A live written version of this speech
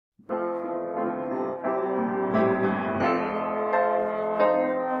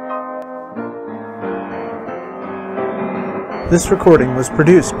This recording was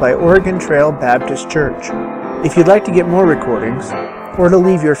produced by Oregon Trail Baptist Church. If you'd like to get more recordings, or to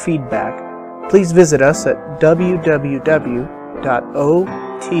leave your feedback, please visit us at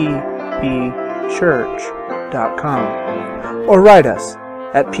www.otbchurch.com or write us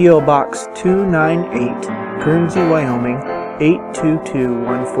at P.O. Box 298, Guernsey, Wyoming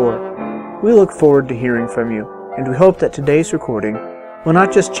 82214. We look forward to hearing from you, and we hope that today's recording will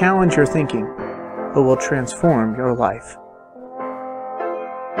not just challenge your thinking, but will transform your life.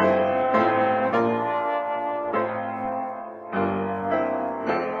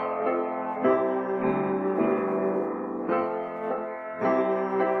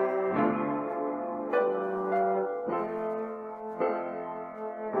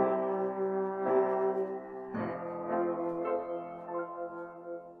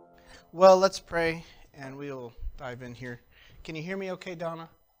 Well, let's pray, and we'll dive in here. Can you hear me okay, Donna?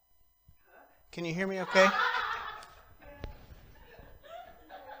 Can you hear me okay?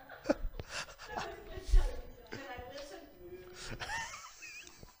 At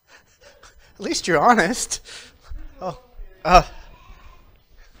least you're honest. Oh, all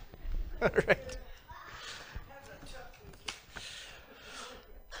right.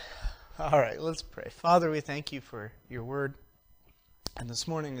 All right, let's pray. Father, we thank you for your word. And this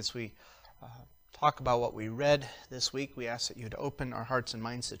morning, as we talk about what we read this week, we ask that you would open our hearts and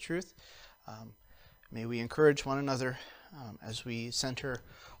minds to truth. May we encourage one another as we center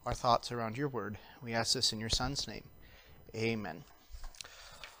our thoughts around your word. We ask this in your Son's name. Amen.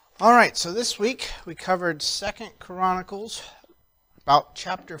 All right, so this week we covered 2 Chronicles, about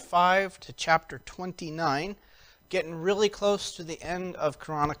chapter 5 to chapter 29, getting really close to the end of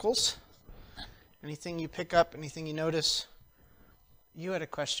Chronicles. Anything you pick up, anything you notice? You had a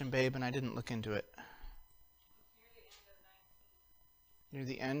question, babe, and I didn't look into it. Near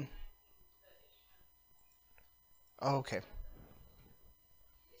the end? Oh, okay.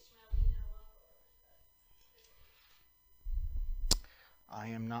 I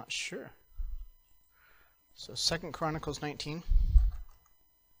am not sure. So 2 Chronicles 19.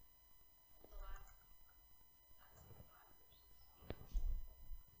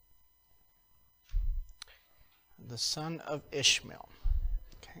 The son of Ishmael.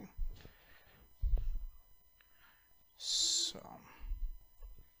 Okay. So.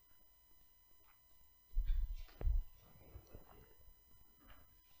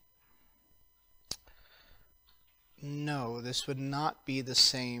 No, this would not be the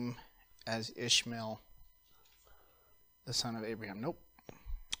same as Ishmael, the son of Abraham. Nope.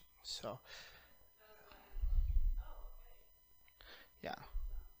 So. Yeah.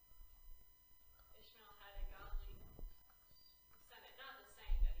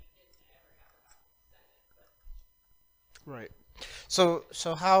 Right. So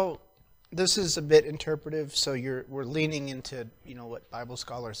how this is a bit interpretive. So we're leaning into what Bible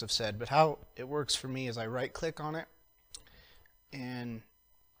scholars have said, but how it works for me is I right click on it, and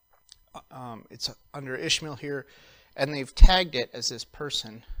it's under Ishmael here, and they've tagged it as this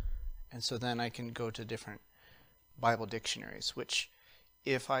person, and so then I can go to different Bible dictionaries. Which,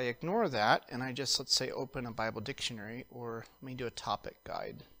 if I ignore that and I just let's say open a Bible dictionary, or let me do a topic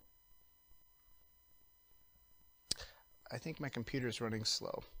guide. I think my computer's running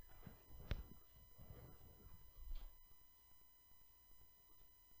slow.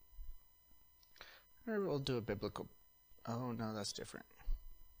 Or we'll do a biblical. Oh, no, that's different.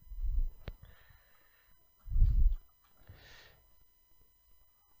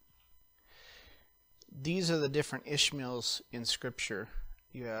 These are the different Ishmaels in Scripture.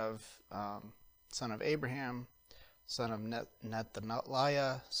 You have son of Abraham, son of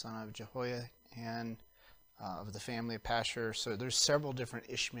Nethaniah, son of Jehoiah, and of the family of Pashur. So there's several different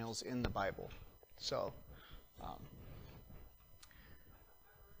Ishmaels in the Bible. So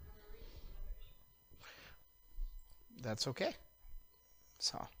that's okay.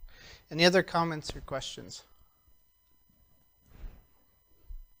 So any other comments or questions?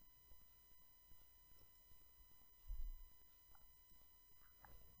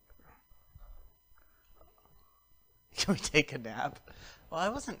 Can we take a nap? Well, I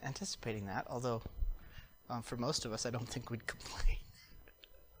wasn't anticipating that, although for most of us, I don't think we'd complain.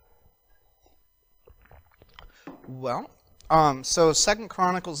 Well, so 2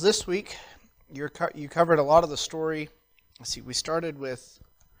 Chronicles this week, you covered a lot of the story. Let's see, we started with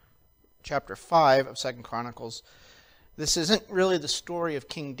chapter 5 of 2 Chronicles. This isn't really the story of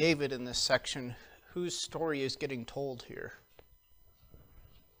King David in this section. Whose story is getting told here?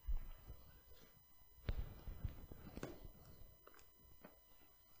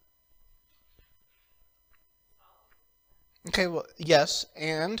 Okay, well, yes,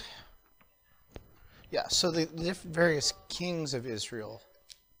 and Yeah, so the various kings of Israel,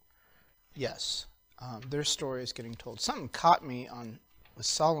 yes, their story is getting told. Something caught me on with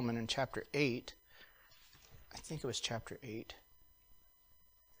Solomon in chapter 8. I think it was chapter 8.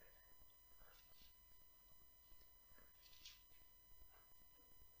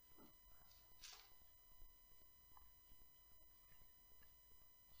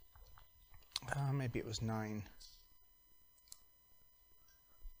 Maybe it was 9.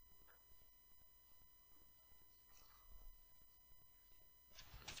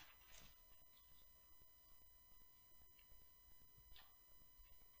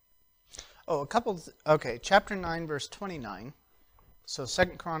 Oh, okay, chapter 9, verse 29. So 2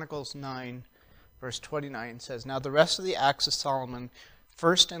 Chronicles 9, verse 29 says, "Now the rest of the acts of Solomon,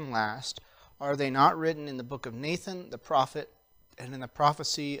 first and last, are they not written in the book of Nathan the prophet, and in the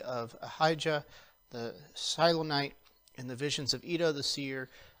prophecy of Ahijah the Shilonite, in the visions of Iddo the seer,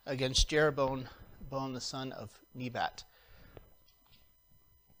 against Jeroboam the son of Nebat?"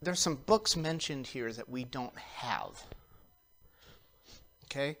 There's some books mentioned here that we don't have.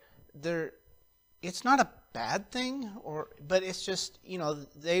 Okay? It's not a bad thing, but it's just,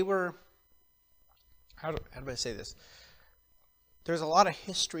 they were, how do I say this? There's a lot of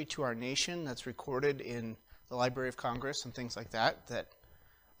history to our nation that's recorded in the Library of Congress and things like that,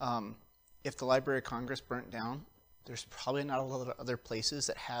 if the Library of Congress burnt down, there's probably not a lot of other places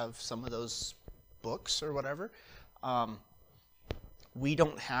that have some of those books or whatever. We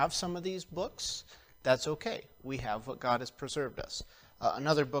don't have some of these books. That's okay. We have what God has preserved us.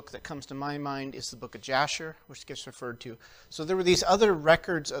 Another book that comes to my mind is the book of Jasher, which gets referred to. So there were these other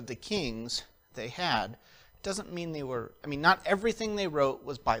records of the kings they had. It doesn't mean not everything they wrote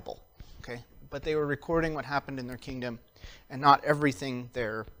was Bible, okay? But they were recording what happened in their kingdom, and not everything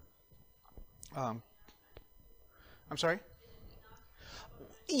there. I'm sorry?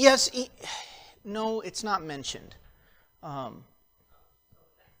 Yes, no, it's not mentioned.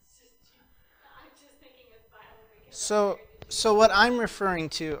 So what I'm referring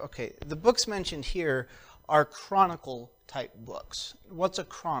to, okay, the books mentioned here are chronicle type books. What's a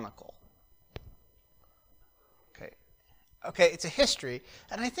chronicle? Okay, it's a history,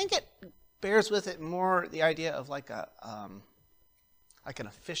 and I think it bears with it more the idea of like an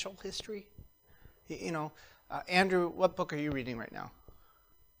official history. Andrew, what book are you reading right now?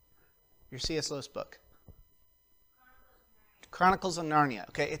 Your C.S. Lewis book. Chronicles of Narnia.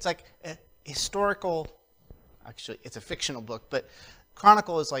 Okay, it's like a historical. Actually, it's a fictional book, but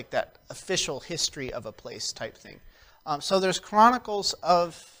Chronicle is like that official history of a place type thing. So there's Chronicles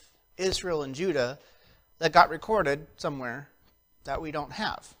of Israel and Judah that got recorded somewhere that we don't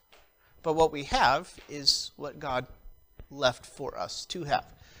have. But what we have is what God left for us to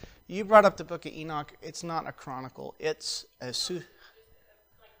have. You brought up the book of Enoch. It's not a chronicle. It's a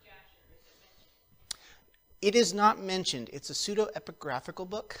It is not mentioned. It's a pseudo-epigraphical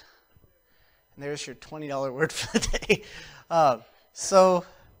book. And there's your $20 word for the day. So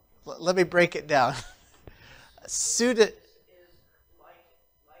let me break it down. Pseudo.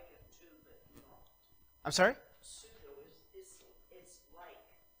 I'm sorry? It's like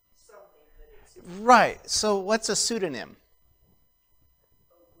something that is. Right. So what's a pseudonym?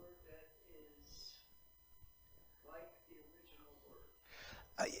 A word that is like the original word.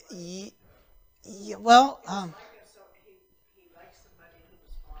 Yeah, well.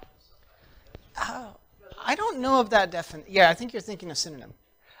 I don't know of that definition. Yeah, I think you're thinking a synonym.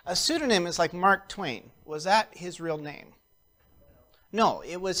 A pseudonym is like Mark Twain. Was that his real name? No,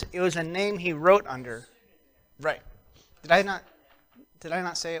 it was a name he wrote under. Right. Did I not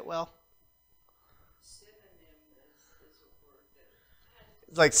say it well? Synonym is a word that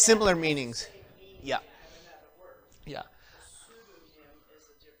it's like similar meanings. Yeah. Yeah. Pseudonym is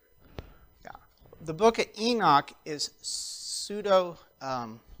a different. Yeah. The book of Enoch is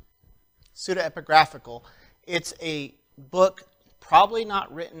pseudo-epigraphical. It's a book probably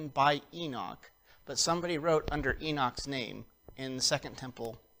not written by Enoch, but somebody wrote under Enoch's name in the Second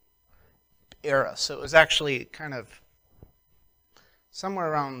Temple era. So it was actually kind of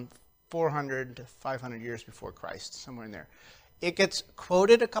somewhere around 400 to 500 years before Christ, somewhere in there. It gets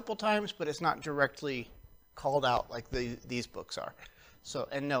quoted a couple times, but it's not directly called out like these books are. So,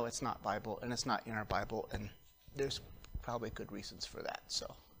 and no, it's not Bible, and it's not in our Bible, and there's probably good reasons for that.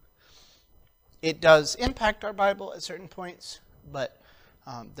 So it does impact our Bible at certain points, but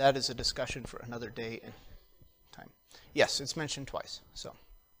that is a discussion for another day and time. Yes, it's mentioned twice. So,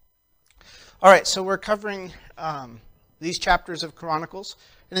 all right, so we're covering these chapters of Chronicles.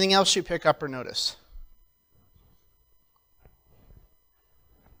 Anything else you pick up or notice?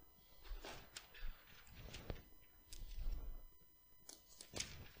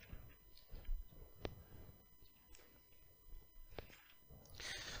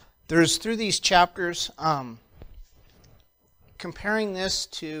 There's, through these chapters, comparing this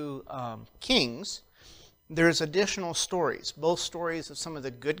to Kings, there's additional stories, both stories of some of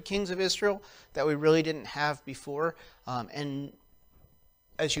the good kings of Israel that we really didn't have before. And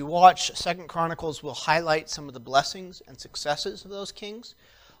as you watch, 2 Chronicles will highlight some of the blessings and successes of those kings.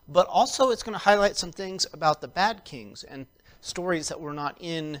 But also it's going to highlight some things about the bad kings and stories that were not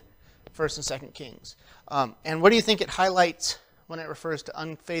in 1st and 2nd Kings. And what do you think it highlights when it refers to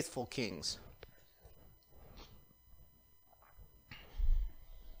unfaithful kings?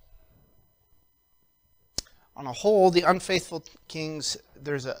 On a whole, the unfaithful kings,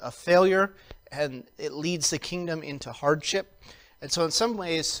 there's a failure, and it leads the kingdom into hardship. And so in some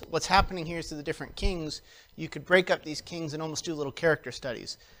ways, what's happening here to the different kings, you could break up these kings and almost do little character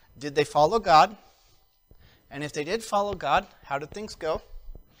studies. Did they follow God? And if they did follow God, how did things go?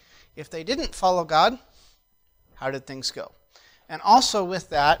 If they didn't follow God, how did things go? And also with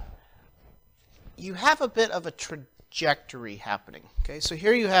that, you have a bit of a trajectory happening. Okay, so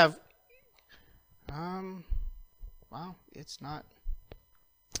here you have, well, it's not,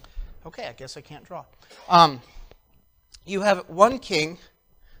 okay, I guess I can't draw. You have one king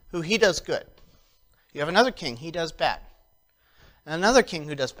who he does good. You have another king, he does bad. And another king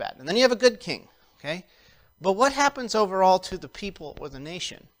who does bad. And then you have a good king, okay? But what happens overall to the people or the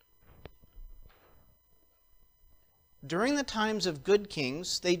nation? During the times of good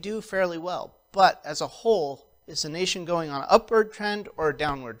kings, they do fairly well. But as a whole, is the nation going on an upward trend or a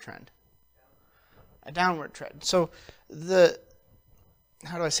downward trend? A downward trend. So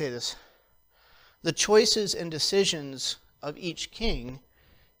how do I say this? The choices and decisions of each king,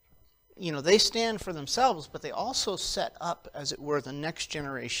 you know, they stand for themselves, but they also set up, as it were, the next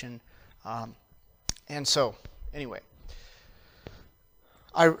generation. And so, anyway.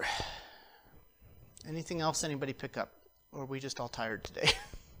 Anything else anybody pick up? Or are we just all tired today?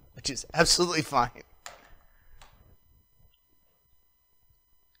 Which is absolutely fine.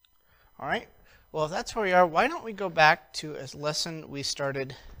 All right. Well, if that's where we are, why don't we go back to a lesson we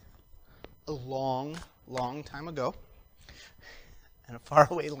started a long, long time ago in a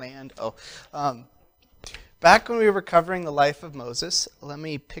faraway land. Back when we were covering the life of Moses, let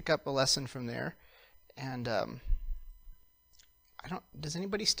me pick up a lesson from there. And does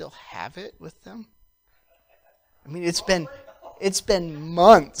anybody still have it with them? I mean, it's been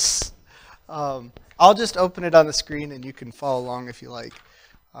months. I'll just open it on the screen and you can follow along if you like.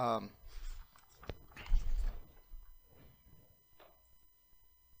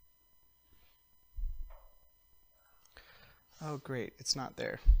 Oh, great. It's not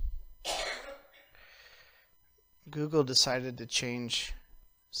there. Google decided to change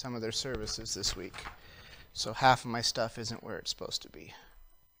some of their services this week. So half of my stuff isn't where it's supposed to be.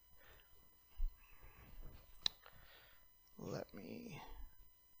 Let me...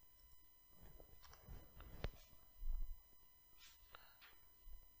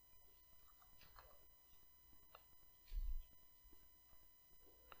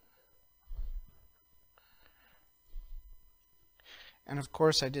 And of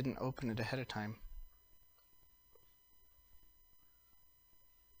course I didn't open it ahead of time.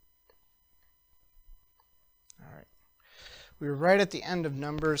 All right. We were right at the end of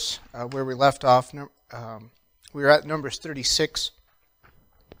Numbers where we left off. We were at Numbers 36.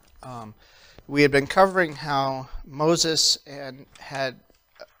 We had been covering how Moses had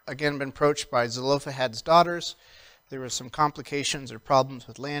again been approached by Zelophehad's daughters. There were some complications or problems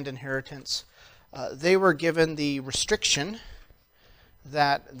with land inheritance. They were given the restriction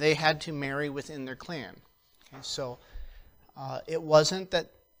that they had to marry within their clan. Okay, so it wasn't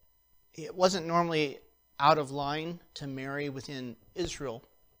normally out of line to marry within Israel,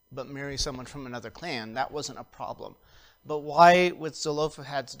 but marry someone from another clan. That wasn't a problem. But why, with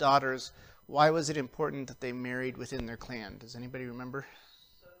Zelophehad's daughters, why was it important that they married within their clan? Does anybody remember?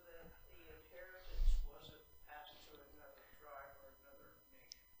 So that the inheritance wasn't passed to another tribe or another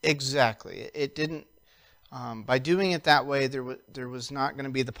nation. Exactly. It didn't. By doing it that way, there was not going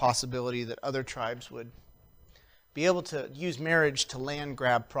to be the possibility that other tribes would be able to use marriage to land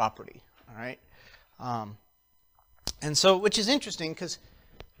grab property. All right, and so, which is interesting, because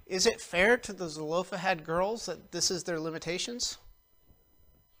is it fair to the Zelophehad girls that this is their limitations?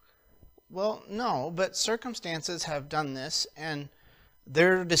 Well, no, but circumstances have done this, and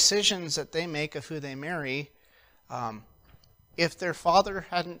their decisions that they make of who they marry. If their father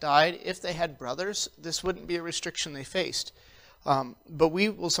hadn't died, if they had brothers, this wouldn't be a restriction they faced. But we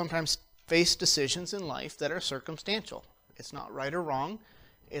will sometimes face decisions in life that are circumstantial. It's not right or wrong.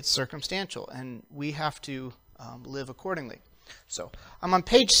 It's circumstantial, and we have to live accordingly. So I'm on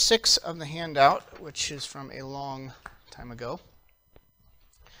page 6 of the handout, which is from a long time ago.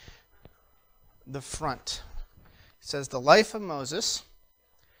 the front. It says the life of Moses.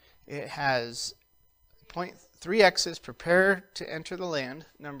 It has point 3 X's, prepare to enter the land,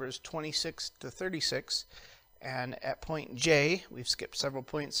 Numbers 26 to 36. And at point J, we've skipped several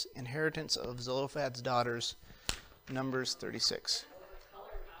points, inheritance of Zelophehad's daughters, Numbers 36.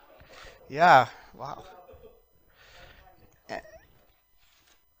 Yeah, wow.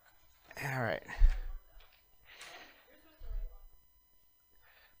 All right.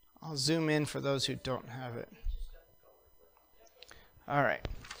 I'll zoom in for those who don't have it. All right.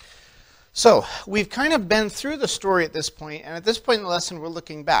 So we've kind of been through the story at this point, and at this point in the lesson, we're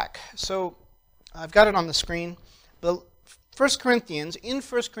looking back. So I've got it on the screen. In 1 Corinthians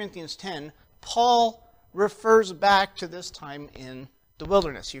 10, Paul refers back to this time in the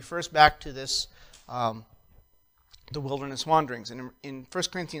wilderness. He refers back to this, the wilderness wanderings. And in 1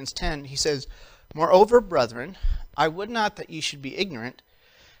 Corinthians 10, he says, "Moreover, brethren, I would not that ye should be ignorant,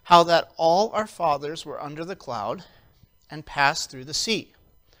 how that all our fathers were under the cloud and passed through the sea."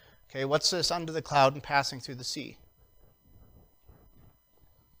 Okay, what's this under the cloud and passing through the sea?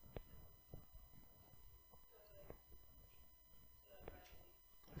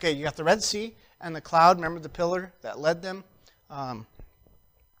 Okay, you got the Red Sea and the cloud. Remember the pillar that led them?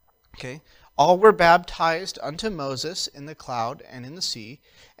 Okay. All were baptized unto Moses in the cloud and in the sea,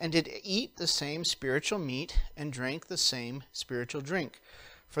 and did eat the same spiritual meat and drank the same spiritual drink.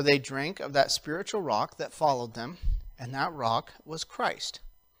 For they drank of that spiritual rock that followed them, and that rock was Christ.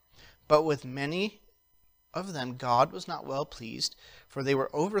 But with many of them God was not well pleased, for they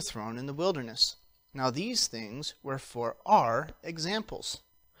were overthrown in the wilderness. Now these things were for our examples,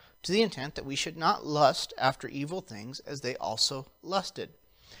 to the intent that we should not lust after evil things as they also lusted.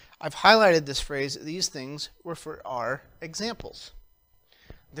 I've highlighted this phrase, these things were for our examples.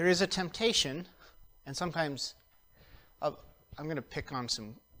 There is a temptation, and sometimes I'm going to pick on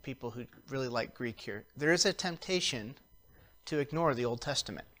some people who really like Greek here. There is a temptation to ignore the Old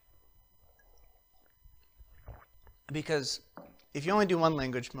Testament. Because if you only do one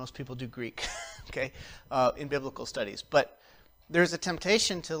language, most people do Greek, okay, in biblical studies. But there's a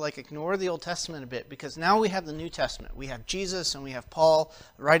temptation to ignore the Old Testament a bit, because now we have the New Testament. We have Jesus and we have Paul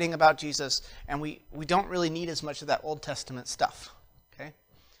writing about Jesus, and we don't really need as much of that Old Testament stuff. Okay?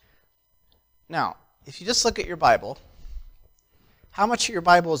 Now, if you just look at your Bible, how much of your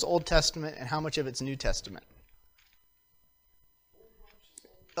Bible is Old Testament and how much of it's New Testament?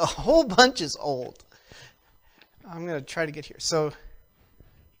 A whole bunch is old. I'm going to try to get here. So,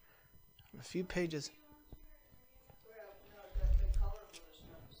 a few pages.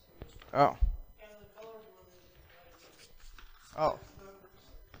 Oh. Oh.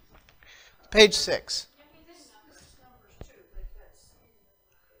 Page 6.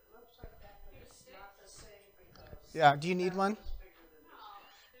 Yeah, do you need one?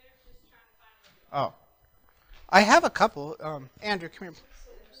 Oh. I have a couple. Andrew, come here.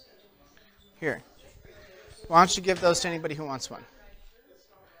 Here. Why don't you give those to anybody who wants one?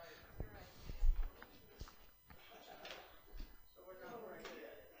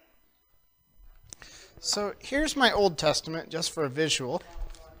 So here's my Old Testament, just for a visual.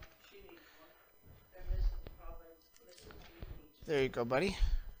 There you go, buddy.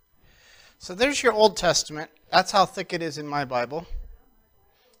 So there's your Old Testament. That's how thick it is in my Bible.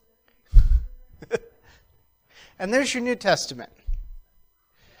 And there's your New Testament.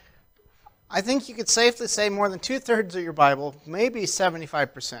 I think you could safely say more than 2/3 of your Bible, maybe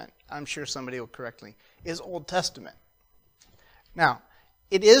 75%, I'm sure somebody will correct me, is Old Testament. Now,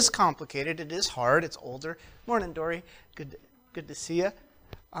 it is complicated, it is hard, it's older. Morning, Dory. Good to see you.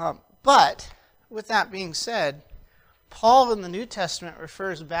 But, with that being said, Paul in the New Testament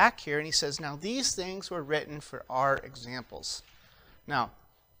refers back here and he says, now these things were written for our examples. Now,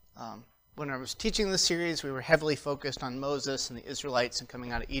 when I was teaching this series, we were heavily focused on Moses and the Israelites and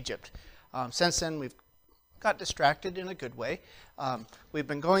coming out of Egypt. Since then, we've got distracted in a good way. We've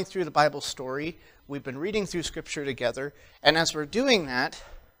been going through the Bible story. We've been reading through Scripture together. And as we're doing that,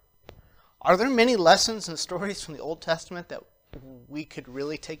 are there many lessons and stories from the Old Testament that we could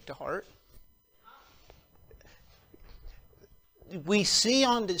really take to heart? We see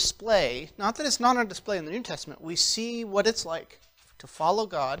on display, not that it's not on display in the New Testament, we see what it's like to follow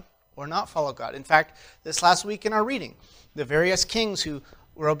God or not follow God. In fact, this last week in our reading, the various kings who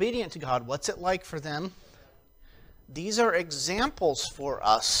were obedient to God, what's it like for them? These are examples for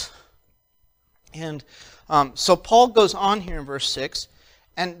us. And so Paul goes on here in verse 6,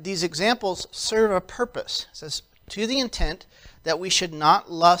 and these examples serve a purpose. It says, to the intent that we should not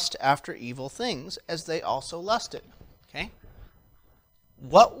lust after evil things, as they also lusted. Okay?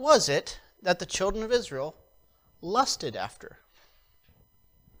 What was it that the children of Israel lusted after?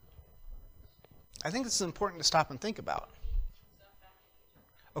 I think this is important to stop and think about.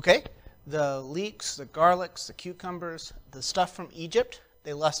 Okay, the leeks, the garlics, the cucumbers, the stuff from Egypt,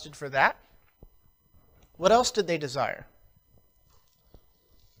 they lusted for that. What else did they desire?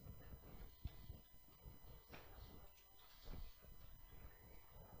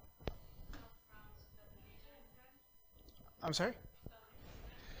 I'm sorry?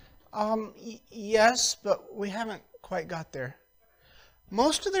 Yes, but we haven't quite got there.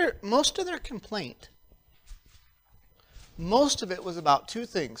 Most of their complaint, most of it was about two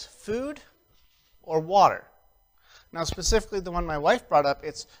things: food or water. Now, specifically the one my wife brought up,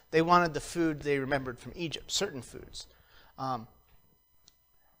 it's they wanted the food they remembered from Egypt, certain foods.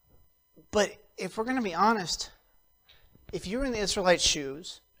 But if we're going to be honest, if you were in the Israelites'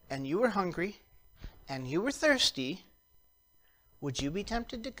 shoes and you were hungry and you were thirsty, would you be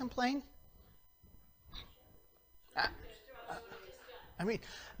tempted to complain? I mean,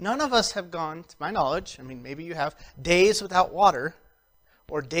 none of us have gone, to my knowledge, I mean, maybe you have, days without water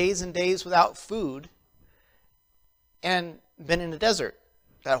or days and days without food and been in a desert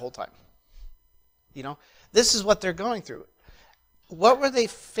that whole time. You know, this is what they're going through. What were they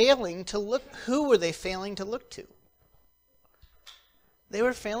failing to look, who were they failing to look to? They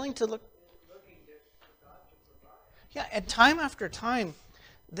were failing to look. Yeah, and time after time,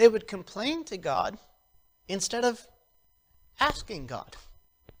 they would complain to God instead of asking God.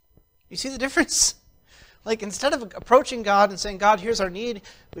 You see the difference? Like, instead of approaching God and saying, God, here's our need,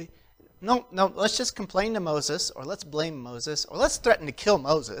 no, let's just complain to Moses, or let's blame Moses, or let's threaten to kill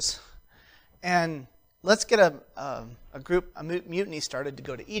Moses, and let's get a mutiny started to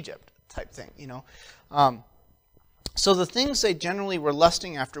go to Egypt type thing, you know. So the things they generally were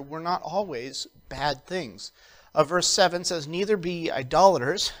lusting after were not always bad things. Verse 7 says, neither be ye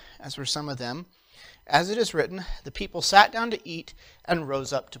idolaters, as were some of them. As it is written, the people sat down to eat and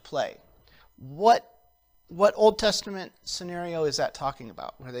rose up to play. What Old Testament scenario is that talking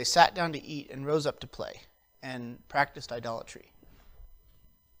about, where they sat down to eat and rose up to play and practiced idolatry?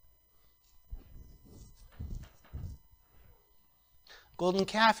 Golden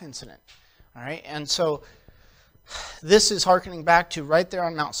calf incident. All right, and so this is hearkening back to right there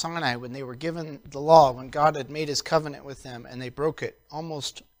on Mount Sinai when they were given the law, when God had made his covenant with them, and they broke it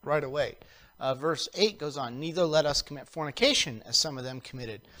almost right away. Verse 8 goes on, neither let us commit fornication, as some of them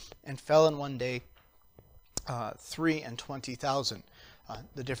committed, and fell in one day 320,000.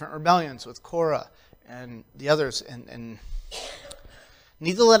 The different rebellions with Korah and the others, and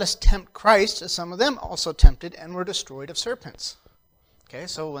neither let us tempt Christ, as some of them also tempted, and were destroyed of serpents. Okay,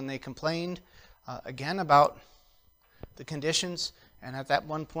 so when they complained again about the conditions, and at that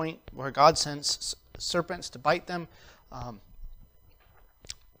one point where God sends serpents to bite them,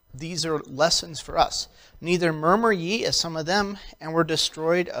 these are lessons for us. Neither murmur ye, as some of them, and were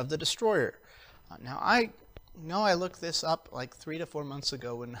destroyed of the destroyer. Now, I know I looked this up like 3 to 4 months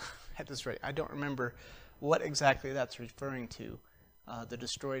ago when I had this ready. I don't remember what exactly that's referring to, the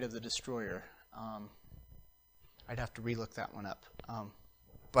destroyed of the destroyer. I'd have to relook that one up.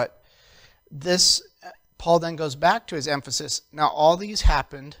 But this, Paul then goes back to his emphasis. Now, all these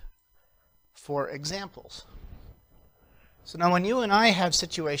happened for examples. So now when you and I have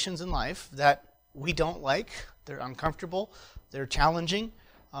situations in life that we don't like, they're uncomfortable, they're challenging,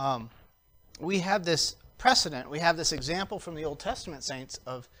 we have this precedent, we have this example from the Old Testament saints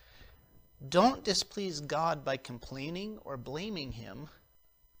of don't displease God by complaining or blaming him.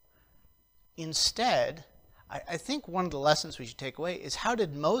 Instead, I think one of the lessons we should take away is how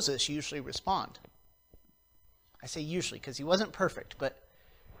did Moses usually respond? I say usually because he wasn't perfect, but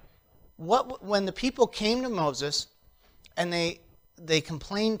when the people came to Moses and they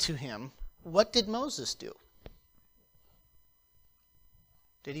complained to him, what did Moses do?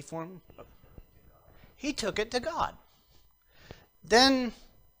 Did he form? He took it to God. Then,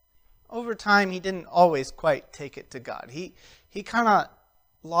 over time, he didn't always quite take it to God. He kind of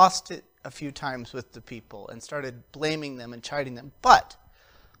lost it a few times with the people and started blaming them and chiding them. But,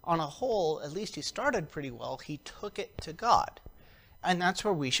 on a whole, at least he started pretty well. He took it to God. And that's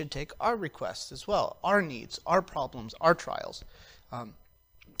where we should take our requests as well, our needs, our problems, our trials.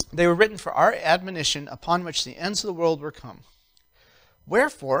 They were written for our admonition, upon which the ends of the world were come.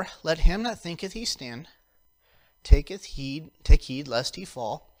 Wherefore, let him that thinketh he stand, take heed lest he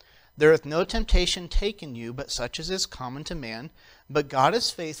fall. There hath no temptation taken you, but such as is common to man. But God is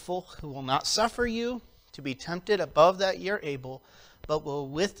faithful, who will not suffer you to be tempted above that ye are able, but will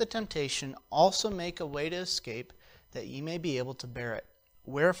with the temptation also make a way to escape, that ye may be able to bear it.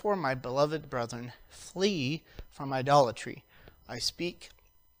 Wherefore, my beloved brethren, flee from idolatry. I speak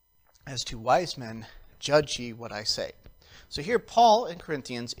as to wise men, judge ye what I say. So here Paul in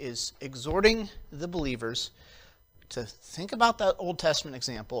Corinthians is exhorting the believers to think about that Old Testament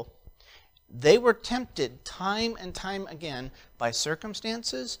example. They were tempted time and time again by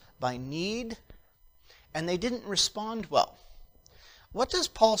circumstances, by need, and they didn't respond well. What does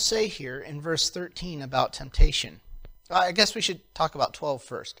Paul say here in verse 13 about temptation? I guess we should talk about 12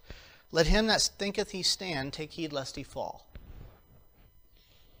 first. Let him that thinketh he stand take heed lest he fall.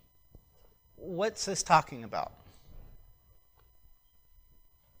 What's this talking about?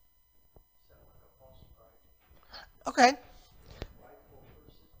 Okay.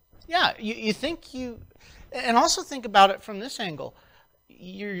 Yeah, you think you... And also think about it from this angle.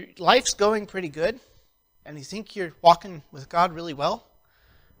 Your life's going pretty good, and you think you're walking with God really well,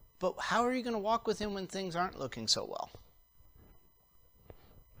 but how are you going to walk with him when things aren't looking so well?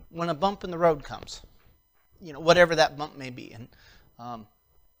 When a bump in the road comes, whatever that bump may be. And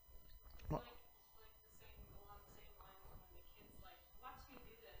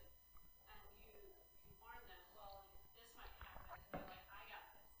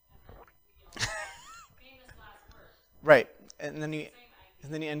right, and then you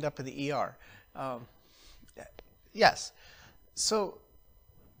end up in the ER. Yes, so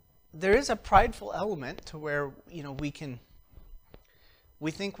there is a prideful element to where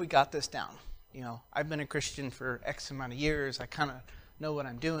we think we got this down. I've been a Christian for X amount of years. I kind of know what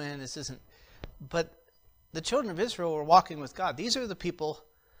I'm doing. But the children of Israel were walking with God. These are the people.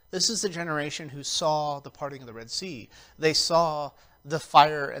 This is the generation who saw the parting of the Red Sea. They saw the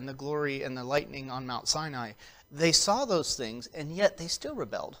fire and the glory and the lightning on Mount Sinai. They saw those things, and yet they still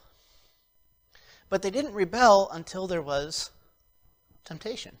rebelled. But they didn't rebel until there was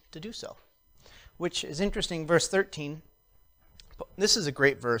temptation to do so, which is interesting. Verse 13, this is a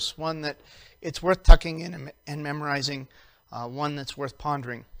great verse, one that it's worth tucking in and memorizing, one that's worth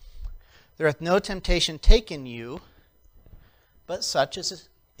pondering. There hath no temptation taken you, but such as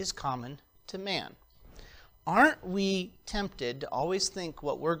is common to man. Aren't we tempted to always think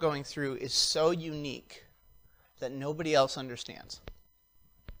what we're going through is so unique that nobody else understands?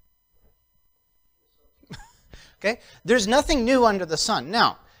 Okay? There's nothing new under the sun.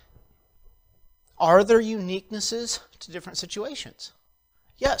 Now, are there uniquenesses to different situations?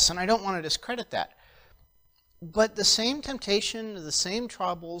 Yes, and I don't want to discredit that. But the same temptation, the same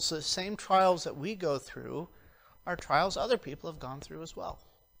troubles, the same trials that we go through are trials other people have gone through as well.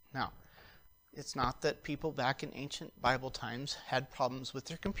 Now, it's not that people back in ancient Bible times had problems with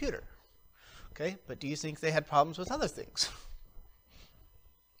their computer. Okay? But do you think they had problems with other things?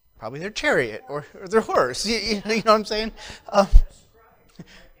 Probably their chariot or their horse. You know what I'm saying?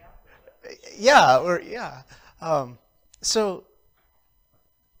 So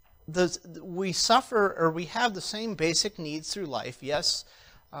we suffer, or we have the same basic needs through life. Yes,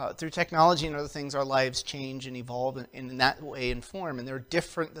 through technology and other things, our lives change and evolve in that way and form, and they're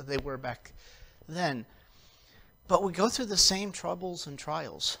different than they were back then. But we go through the same troubles and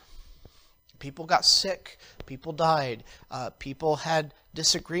trials. People got sick. People died. People had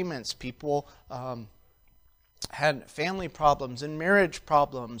disagreements. People had family problems and marriage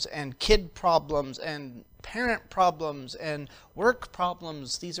problems and kid problems and parent problems and work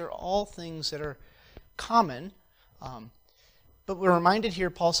problems. These are all things that are common. But we're reminded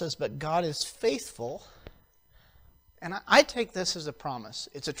here, Paul says, but God is faithful. And I take this as a promise.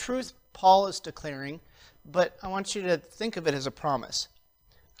 It's a truth Paul is declaring, but I want you to think of it as a promise.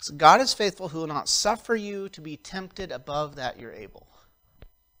 So God is faithful, who will not suffer you to be tempted above that you're able.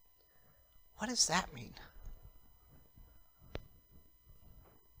 What does that mean?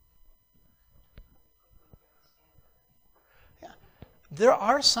 Yeah. There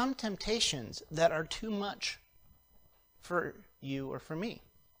are some temptations that are too much for you or for me.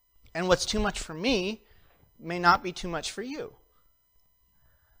 And what's too much for me may not be too much for you.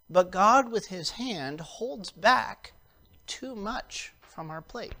 But God, with his hand, holds back too much from our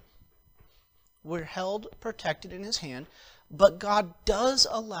plate. We're held protected in his hand, but God does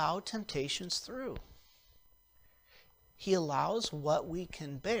allow temptations through. He allows what we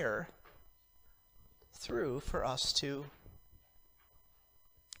can bear through for us to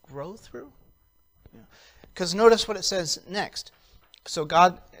grow through. Because notice what it says next. So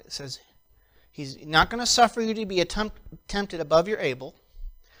God says he's not going to suffer you to be tempted above your able,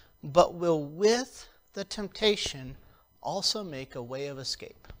 but will with the temptation also make a way of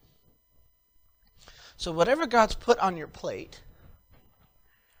escape. So whatever God's put on your plate,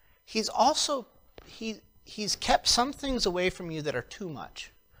 he's kept some things away from you that are too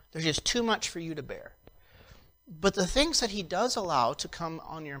much. They're just too much for you to bear. But the things that he does allow to come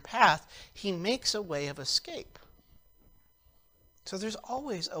on your path, he makes a way of escape. So there's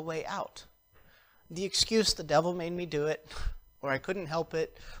always a way out. the excuse the devil made me do it, or I couldn't help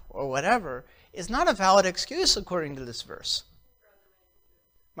it, or whatever, is not a valid excuse according to this verse.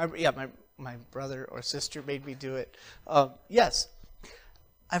 My brother or sister made me do it. Yes.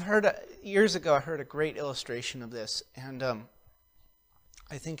 Years ago, I heard a great illustration of this, and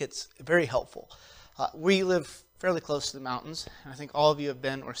I think it's very helpful. We live fairly close to the mountains, and I think all of you have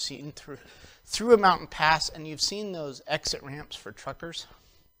been or seen through a mountain pass, and you've seen those exit ramps for truckers.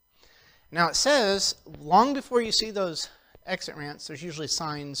 Now it says, long before you see those exit ramps, there's usually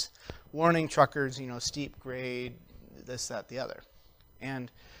signs warning truckers, steep grade, this, that, the other.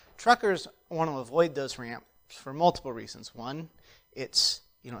 And truckers want to avoid those ramps for multiple reasons. One, it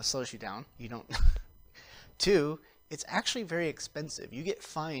slows you down. You don't. Two, it's actually very expensive. You get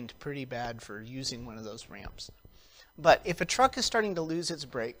fined pretty bad for using one of those ramps. But if a truck is starting to lose its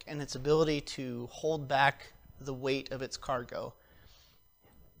brake and its ability to hold back the weight of its cargo,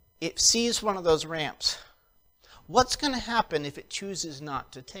 it sees one of those ramps. What's going to happen if it chooses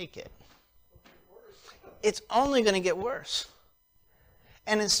not to take it? It's only going to get worse.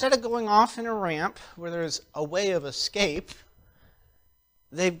 And instead of going off in a ramp where there's a way of escape,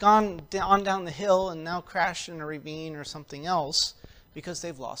 they've gone on down the hill and now crashed in a ravine or something else because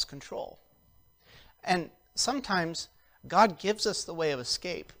they've lost control. And sometimes God gives us the way of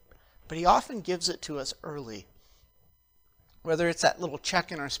escape, but he often gives it to us early. Whether it's that little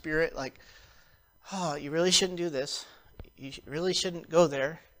check in our spirit, like, oh, you really shouldn't do this. You really shouldn't go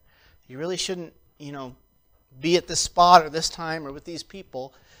there. You really shouldn't, be at this spot or this time or with these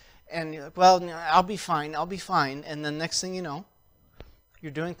people. And you're like, well, I'll be fine. And then next thing you know, you're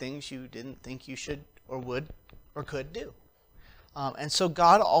doing things you didn't think you should or would or could do. And so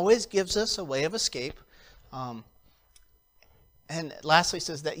God always gives us a way of escape. And lastly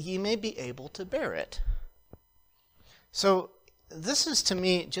says that ye may be able to bear it. So this is, to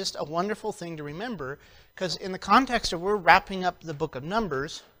me, just a wonderful thing to remember, because in the context of we're wrapping up the book of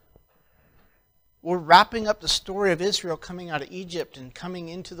Numbers, we're wrapping up the story of Israel coming out of Egypt and coming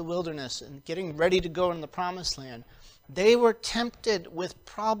into the wilderness and getting ready to go in the promised land. They were tempted with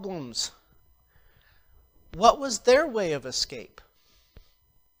problems. What was their way of escape?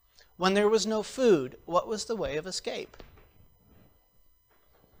 When there was no food, what was the way of escape?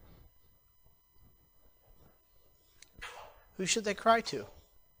 Who should they cry to?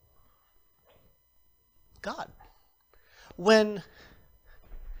 God. When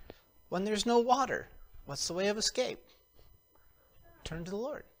there's no water, what's the way of escape? Turn to the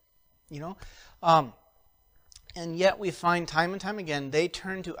Lord. And yet we find time and time again they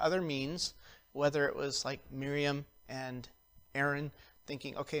turn to other means, whether it was like Miriam and Aaron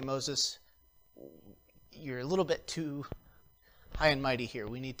thinking, okay, Moses, you're a little bit too high and mighty here.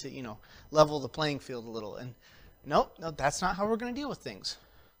 We need to, level the playing field a little. And no, that's not how we're going to deal with things.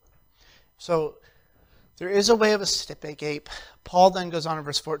 So there is a way of escape. Paul then goes on in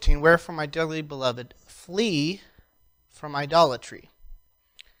verse 14, wherefore, my dearly beloved, flee from idolatry.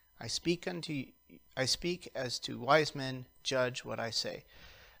 I speak as to wise men, judge what I say.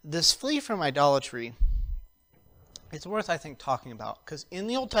 This flee from idolatry, it's worth, I think, talking about, because in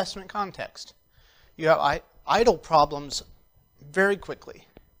the Old Testament context, you have idol problems very quickly.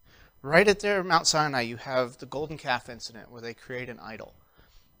 Right at there, Mount Sinai, you have the golden calf incident where they create an idol.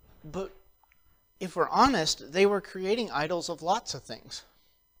 But if we're honest, they were creating idols of lots of things.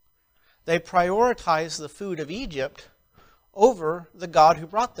 They prioritized the food of Egypt over the God who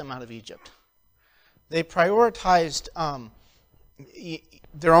brought them out of Egypt. They prioritized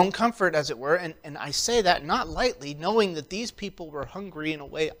their own comfort, as it were, and I say that not lightly, knowing that these people were hungry in a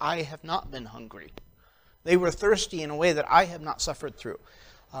way I have not been hungry. They were thirsty in a way that I have not suffered through.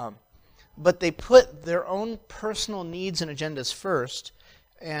 But they put their own personal needs and agendas first,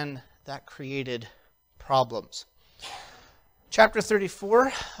 and that created problems. Chapter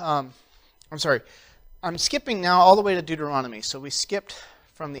 34, I'm skipping now all the way to Deuteronomy. So we skipped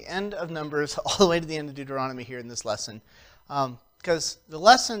from the end of Numbers all the way to the end of Deuteronomy here in this lesson. Because the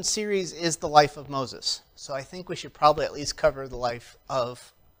lesson series is the life of Moses. So I think we should probably at least cover the life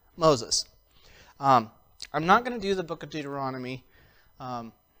of Moses. I'm not going to do the book of Deuteronomy.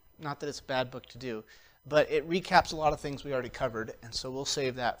 Not that it's a bad book to do, but it recaps a lot of things we already covered, and so we'll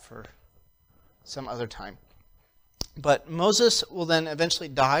save that for some other time. But Moses will then eventually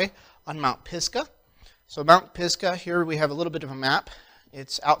die on Mount Pisgah. So Mount Pisgah, here we have a little bit of a map.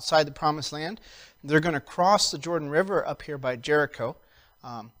 It's outside the Promised Land. They're going to cross the Jordan River up here by Jericho.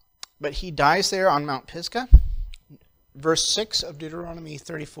 But he dies there on Mount Pisgah. Verse 6 of Deuteronomy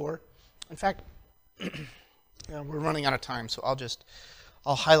 34. In fact, we're running out of time, so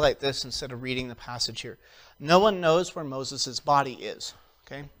I'll highlight this instead of reading the passage here. No one knows where Moses' body is.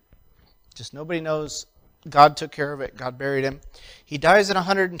 Okay? Just nobody knows. God took care of it. God buried him. He dies at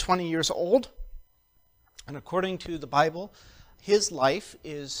 120 years old. And according to the Bible, his life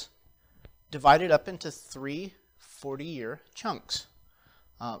is divided up into 3 40-year chunks.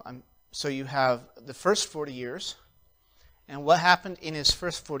 So you have the first 40 years. And what happened in his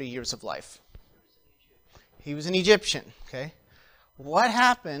first 40 years of life? He was an Egyptian. Okay. What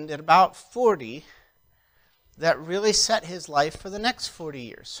happened at about 40 that really set his life for the next 40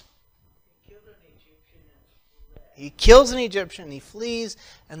 years? He kills an Egyptian, he flees,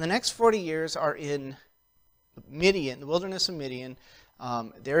 and the next 40 years are in Midian, the wilderness of Midian.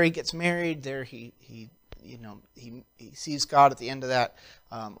 There he gets married. There he sees God at the end of that,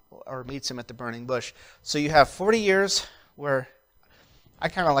 or meets him at the burning bush. So you have 40 years where I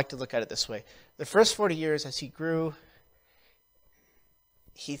kind of like to look at it this way. The first 40 years, as he grew,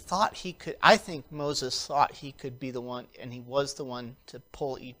 he thought he could. I think Moses thought he could be the one, and he was the one to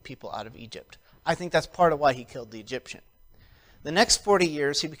pull people out of Egypt. I think that's part of why he killed the Egyptian. The next 40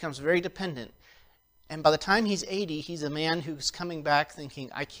 years, he becomes very dependent. And by the time he's 80, he's a man who's coming back thinking,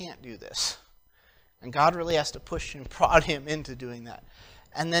 I can't do this. And God really has to push and prod him into doing that.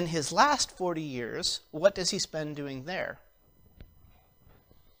 And then his last 40 years, what does he spend doing there?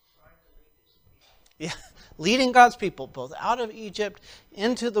 Yeah, leading God's people both out of Egypt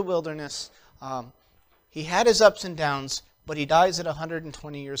into the wilderness. He had his ups and downs, but he dies at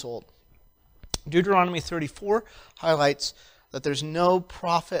 120 years old. Deuteronomy 34 highlights that there's no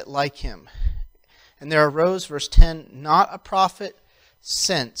prophet like him. And there arose, verse 10, not a prophet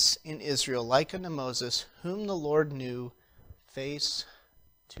since in Israel like unto Moses, whom the Lord knew face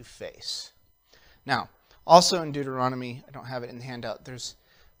to face. Now, also in Deuteronomy, I don't have it in the handout, there's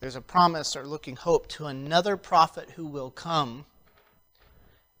a promise or looking hope to another prophet who will come.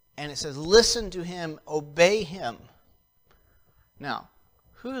 And it says, listen to him, obey him. Now,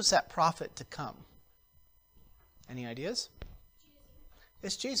 who is that prophet to come? Any ideas?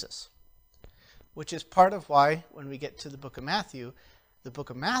 It's Jesus. Which is part of why, when we get to the book of Matthew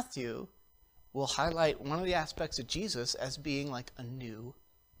will highlight one of the aspects of Jesus as being like a new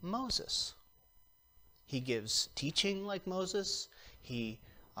Moses. He gives teaching like Moses. The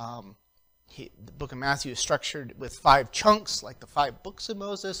book of Matthew is structured with 5 chunks, like the 5 books of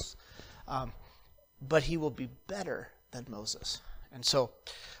Moses. But he will be better than Moses. And so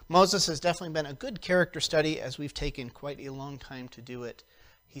Moses has definitely been a good character study, as we've taken quite a long time to do it.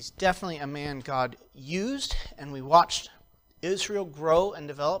 He's definitely a man God used, and we watched Israel grow and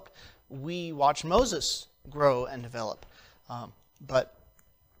develop. We watched Moses grow and develop. But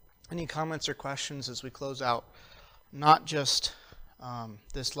any comments or questions as we close out, not just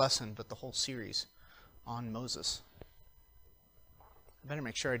this lesson, but the whole series on Moses? I better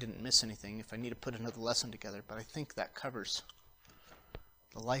make sure I didn't miss anything if I need to put another lesson together, but I think that covers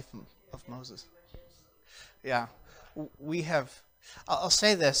the life of Moses. Yeah, we have. I'll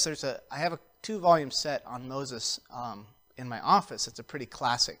say this: I have a 2-volume set on Moses in my office. It's a pretty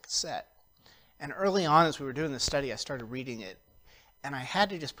classic set. And early on, as we were doing the study, I started reading it, and I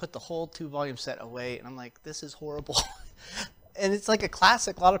had to just put the whole 2-volume set away. And I'm like, this is horrible. And it's like a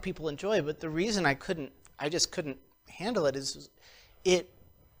classic a lot of people enjoy, but the reason I just couldn't handle it is it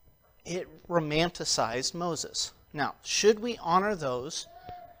romanticized Moses. Now, should we honor those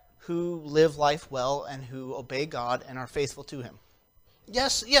who live life well and who obey God and are faithful to him?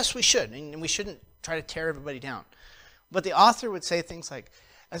 Yes, we should, and we shouldn't try to tear everybody down. But the author would say things like,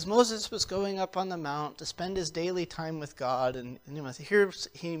 as Moses was going up on the mount to spend his daily time with God, and here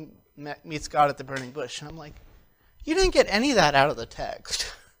he meets God at the burning bush. And I'm like, you didn't get any of that out of the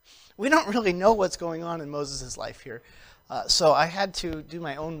text. We don't really know what's going on in Moses' life here. So I had to do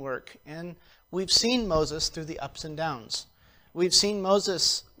my own work. And we've seen Moses through the ups and downs. We've seen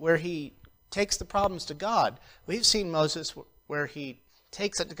Moses where he takes the problems to God. We've seen Moses where he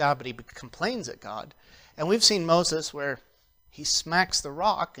takes it to God, but he complains at God. And we've seen Moses where he smacks the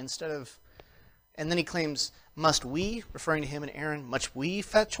rock instead of, and then he claims, must we, referring to him and Aaron, must we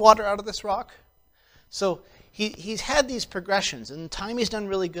fetch water out of this rock? So he's had these progressions, and time he's done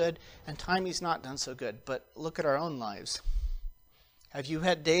really good, and time he's not done so good. But look at our own lives. Have you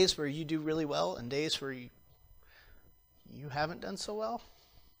had days where you do really well, and days where you haven't done so well?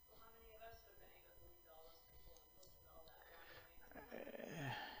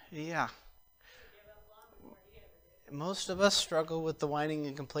 Yeah. Most of us struggle with the whining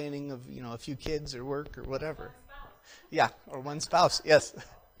and complaining of, a few kids or work or whatever. Yeah, or one spouse, yes.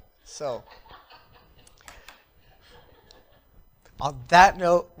 So, on that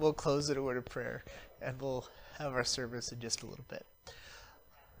note, we'll close it in a word of prayer, and we'll have our service in just a little bit.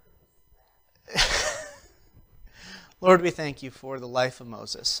 Lord, we thank you for the life of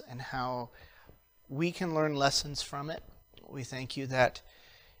Moses and how we can learn lessons from it. We thank you that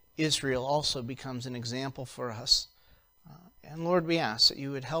Israel also becomes an example for us. And Lord, we ask that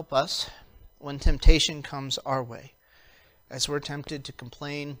you would help us when temptation comes our way, as we're tempted to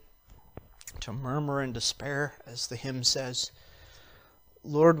complain, to murmur and despair, as the hymn says.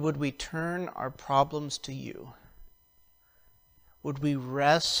 Lord, would we turn our problems to you? Would we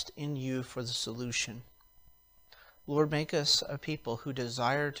rest in you for the solution? Lord, make us a people who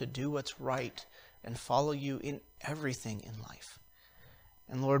desire to do what's right and follow you in everything in life.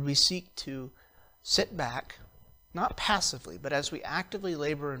 And Lord, we seek to sit back, not passively, but as we actively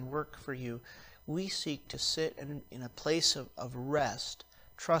labor and work for you, we seek to sit in a place of rest,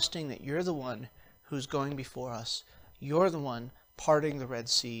 trusting that you're the one who's going before us. You're the one parting the Red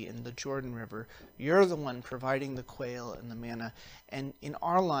Sea and the Jordan River. You're the one providing the quail and the manna. And in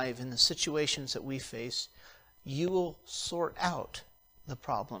our life, in the situations that we face, you will sort out the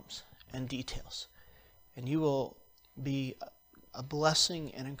problems and details. And you will be a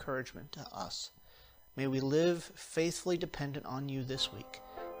blessing and encouragement to us. May we live faithfully dependent on you this week.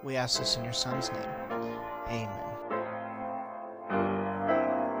 We ask this in your Son's name. Amen.